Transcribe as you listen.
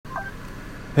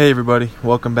Hey everybody,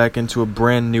 welcome back into a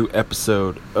brand new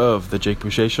episode of the Jake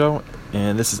Boucher Show,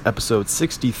 and this is episode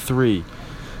 63.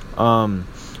 And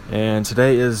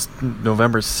today is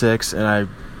November 6th, and I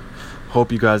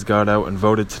hope you guys got out and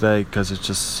voted today, because it's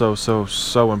just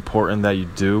so important that you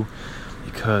do,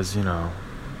 because,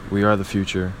 we are the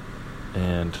future,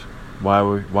 and why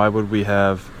would we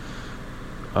have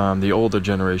the older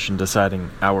generation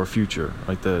deciding our future,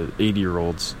 like the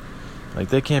 80-year-olds? Like,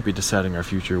 they can't be deciding our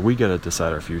future. We gotta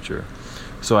decide our future.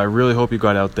 So I really hope you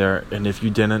got out there, and if you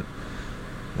didn't,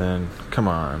 then come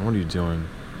on, what are you doing?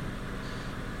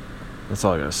 That's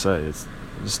all I gotta say. It's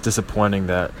just disappointing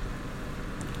that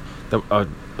a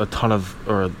ton of,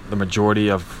 or the majority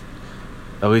of,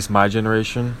 at least my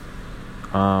generation,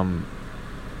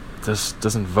 just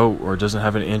doesn't vote or doesn't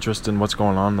have any interest in what's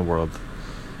going on in the world.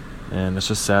 And it's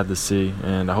just sad to see,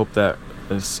 and I hope that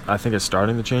I think it's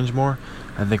starting to change more.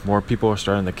 I think more people are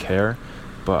starting to care,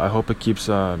 but I hope it keeps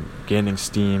gaining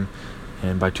steam,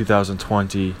 and by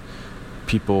 2020,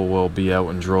 people will be out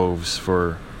in droves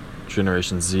for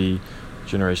Generation Z,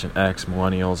 Generation X,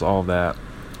 Millennials, all of that,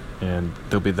 and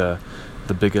they'll be the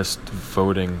biggest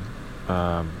voting,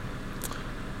 let's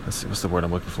see, what's the word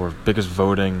I'm looking for? Biggest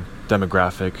voting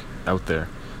demographic out there.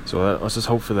 So let's just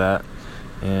hope for that.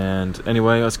 And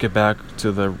anyway, let's get back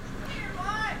to the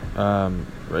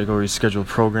regularly scheduled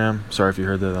program. Sorry if you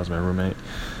heard that was my roommate.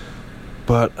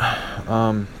 But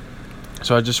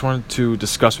so I just wanted to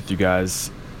discuss with you guys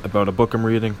about a book I'm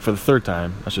reading for the third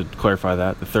time. I should clarify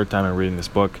that. The third time I'm reading this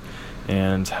book.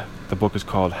 And the book is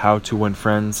called How to Win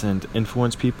Friends and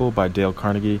Influence People by Dale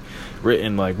Carnegie.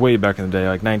 Written like way back in the day,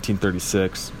 like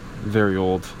 1936. Very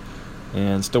old.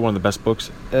 And still one of the best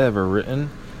books ever written,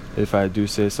 if I do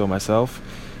say so myself.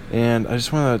 And I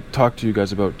just want to talk to you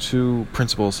guys about two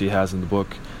principles he has in the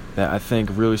book that I think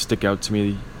really stick out to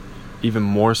me even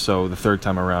more so the third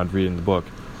time around reading the book.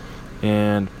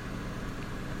 And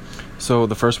so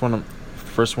the first one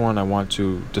I want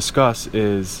to discuss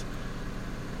is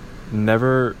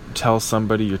never tell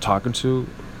somebody you're talking to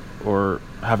or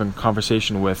having a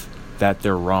conversation with that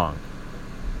they're wrong.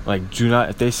 Like, do not,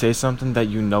 if they say something that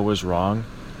you know is wrong,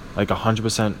 like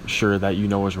 100% sure that you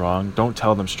know is wrong, don't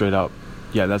tell them straight up,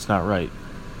 yeah, that's not right.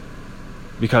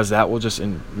 Because that will just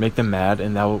make them mad,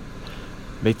 and that will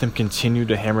make them continue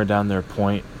to hammer down their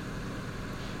point.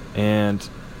 And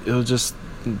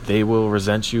they will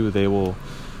resent you. They will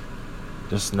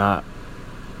just not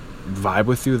vibe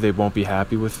with you. They won't be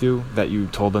happy with you that you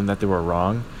told them that they were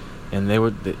wrong. And they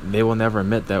will never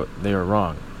admit that they are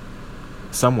wrong.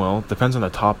 Some will. Depends on the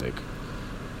topic.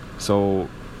 So,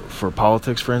 for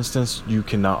politics, for instance, you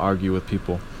cannot argue with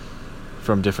people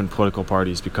from different political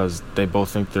parties because they both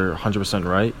think they're 100%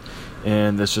 right,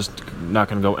 and it's just not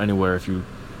going to go anywhere if you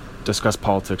discuss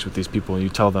politics with these people and you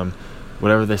tell them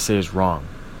whatever they say is wrong.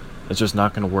 It's just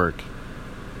not going to work,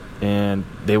 and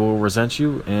they will resent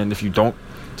you. And if you don't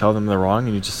tell them they're wrong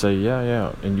and you just say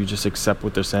yeah, and you just accept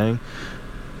what they're saying,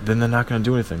 then they're not going to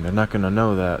do anything. They're not going to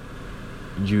know that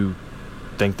you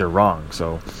think they're wrong.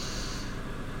 So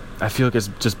I feel like it's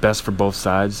just best for both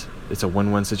sides. It's a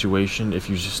win-win situation if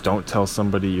you just don't tell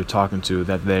somebody you're talking to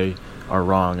that they are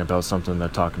wrong about something they're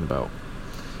talking about.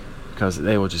 Because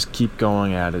they will just keep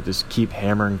going at it, just keep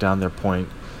hammering down their point.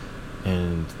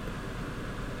 And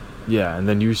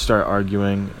then you start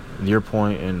arguing your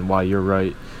point and why you're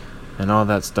right. And all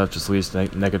that stuff just leads to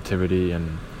negativity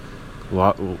and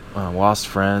lost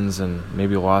friends and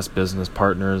maybe lost business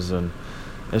partners. And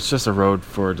it's just a road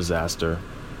for disaster.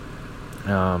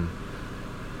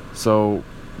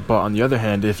 But on the other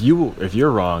hand, if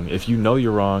you're wrong, if you know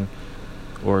you're wrong,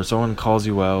 or someone calls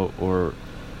you out, or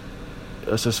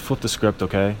let's just flip the script,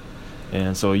 okay?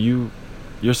 And so you're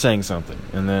saying something,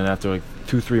 and then after like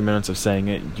 2-3 minutes of saying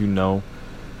it, you're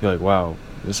like, wow,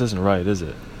 this isn't right, is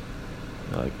it?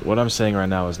 Like, what I'm saying right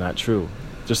now is not true.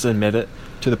 Just admit it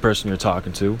to the person you're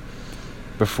talking to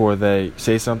before they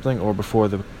say something, or before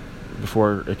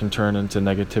it can turn into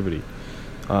negativity.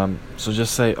 So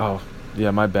just say, oh,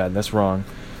 yeah, my bad, that's wrong,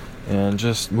 and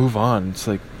just move on. It's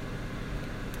like,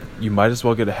 you might as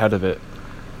well get ahead of it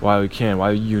while you can,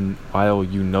 while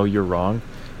you know you're wrong,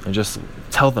 and just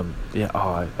tell them, yeah,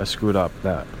 oh, I screwed up,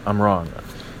 that I'm wrong.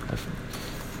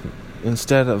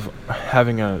 Instead of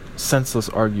having a senseless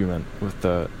argument with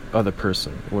the other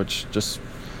person, which just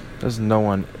doesn't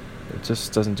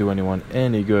do anyone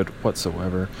any good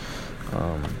whatsoever.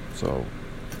 So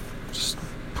just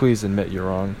please admit you're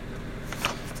wrong.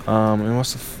 And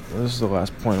this is the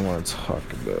last point I want to talk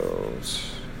about.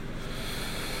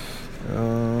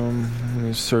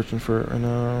 I'm searching for it right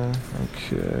now.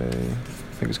 Okay,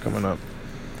 I think it's coming up.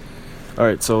 All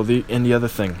right. So the other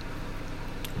thing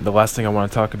the last thing I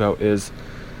want to talk about is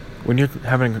when you're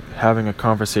having a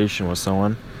conversation with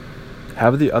someone,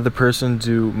 have the other person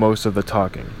do most of the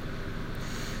talking.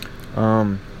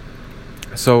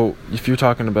 So if you're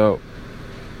talking about,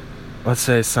 let's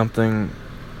say, something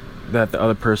that the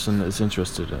other person is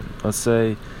interested in. Let's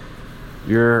say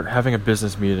you're having a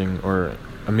business meeting or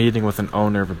a meeting with an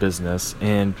owner of a business,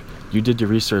 and you did your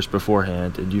research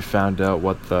beforehand and you found out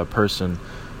what the person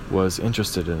was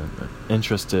interested in,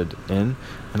 and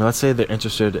let's say they're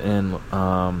interested in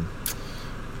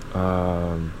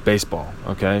baseball.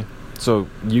 Okay, so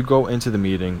you go into the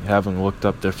meeting having looked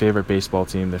up their favorite baseball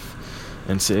team,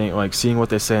 and seeing what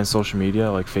they say on social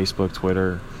media, like Facebook,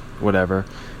 Twitter, whatever.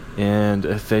 And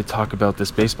if they talk about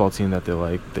this baseball team that they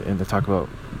like, and they talk about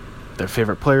their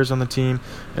favorite players on the team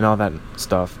and all that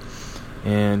stuff,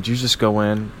 and you just go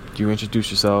in, you introduce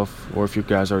yourself, or if you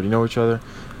guys already know each other,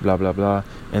 blah blah blah,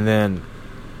 and then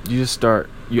you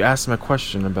ask them a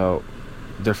question about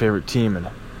their favorite team and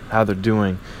how they're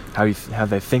doing, how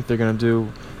they think they're gonna do,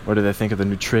 what do they think of the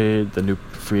new trade, the new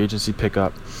free agency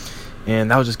pickup,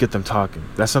 and that'll just get them talking.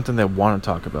 That's something they want to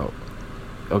talk about.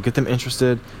 It'll get them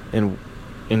interested in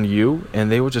you,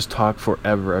 and they will just talk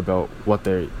forever about what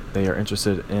they are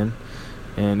interested in.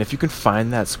 And if you can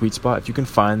find that sweet spot, if you can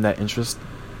find that interest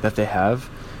that they have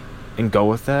and go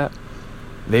with that,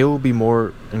 they will be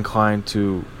more inclined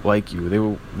to like you.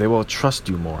 They will trust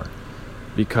you more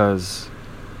because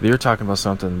you're talking about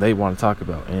something they want to talk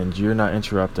about, and you're not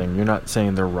interrupting, you're not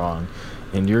saying they're wrong,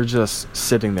 and you're just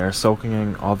sitting there soaking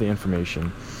in all the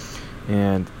information.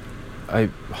 And I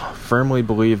firmly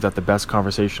believe that the best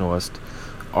conversationalists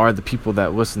are the people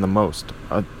that listen the most.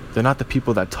 They're not the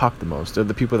people that talk the most. They're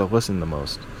the people that listen the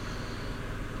most.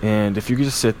 And if you could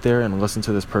just sit there and listen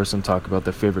to this person talk about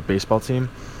their favorite baseball team,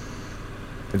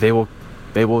 they will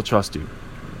trust you.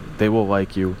 They will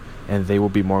like you, and they will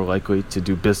be more likely to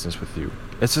do business with you.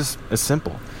 It's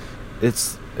simple.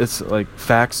 It's like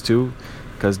facts too,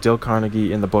 because Dale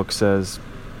Carnegie in the book says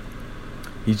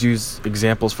he's used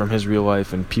examples from his real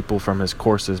life and people from his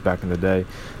courses back in the day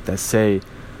that say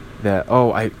that,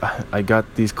 I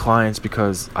got these clients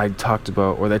because they talked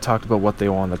about what they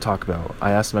wanted to talk about.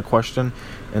 I asked them a question,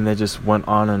 and they just went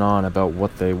on and on about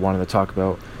what they wanted to talk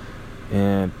about,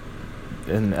 and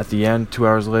at the end, 2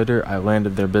 hours later, I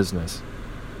landed their business.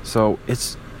 So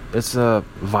it's a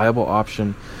viable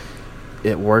option.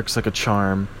 It works like a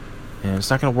charm, and it's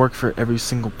not going to work for every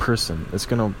single person. It's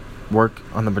going to work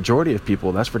on the majority of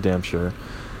people, that's for damn sure.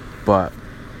 But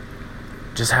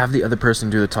just have the other person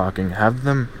do the talking. Have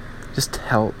them just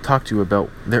talk to you about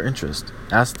their interest.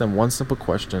 Ask them one simple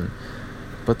question.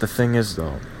 But the thing is,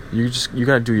 though, you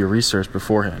got to do your research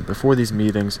beforehand. Before these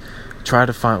meetings, try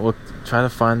to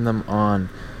find them on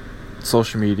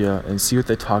social media and see what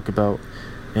they talk about,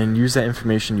 and use that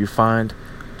information you find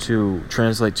to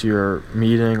translate to your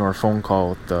meeting or phone call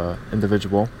with the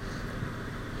individual.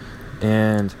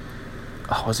 And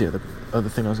what's the other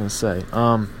thing I was going to say?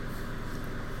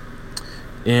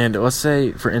 And let's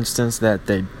say, for instance, that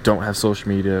they don't have social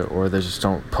media, or they just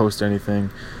don't post anything,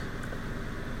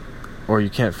 or you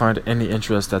can't find any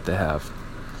interest that they have.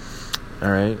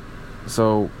 Alright?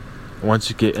 So,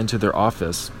 once you get into their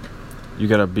office, you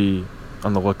gotta be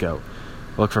on the lookout.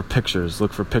 Look for pictures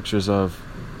of,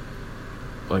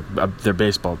 like, their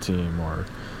baseball team, or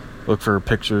look for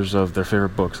pictures of their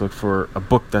favorite books. Look for a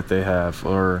book that they have,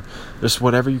 or just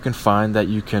whatever you can find that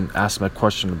you can ask them a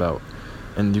question about,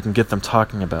 and you can get them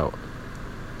talking about.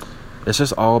 It's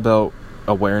just all about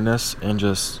awareness and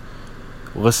just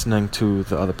listening to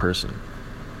the other person.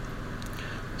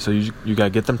 So you gotta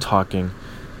get them talking,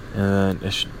 and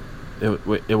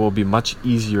it will be much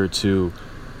easier to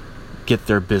get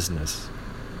their business.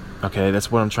 Okay,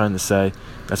 that's what I'm trying to say.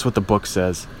 That's what the book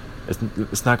says.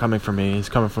 It's not coming from me. It's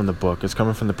coming from the book. It's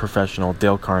coming from the professional,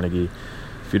 Dale Carnegie.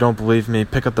 If you don't believe me,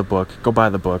 pick up the book. Go buy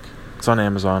the book. It's on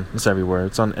Amazon. It's everywhere.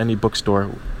 It's on any bookstore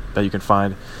that you can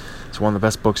find. It's one of the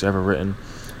best books ever written.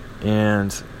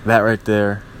 And that right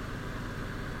there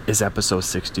is episode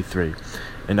 63.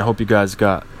 And I hope you guys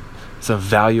got some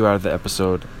value out of the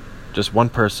episode. Just one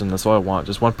person, that's all I want.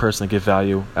 Just one person to get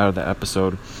value out of the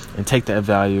episode and take that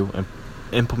value and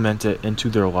implement it into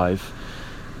their life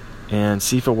and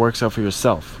see if it works out for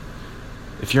yourself.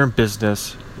 If you're in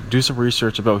business, do some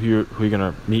research about who you're going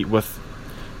to meet with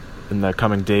in the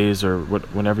coming days, or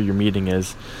whenever your meeting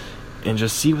is, and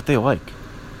just see what they like.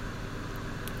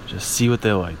 Just see what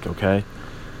they like, okay?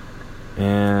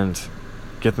 And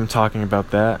get them talking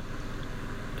about that.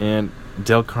 And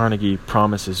Dale Carnegie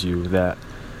promises you that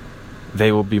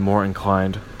they will be more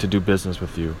inclined to do business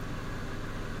with you.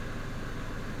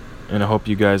 And I hope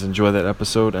you guys enjoy that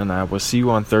episode, and I will see you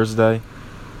on Thursday.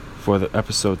 for the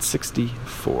episode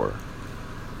 64.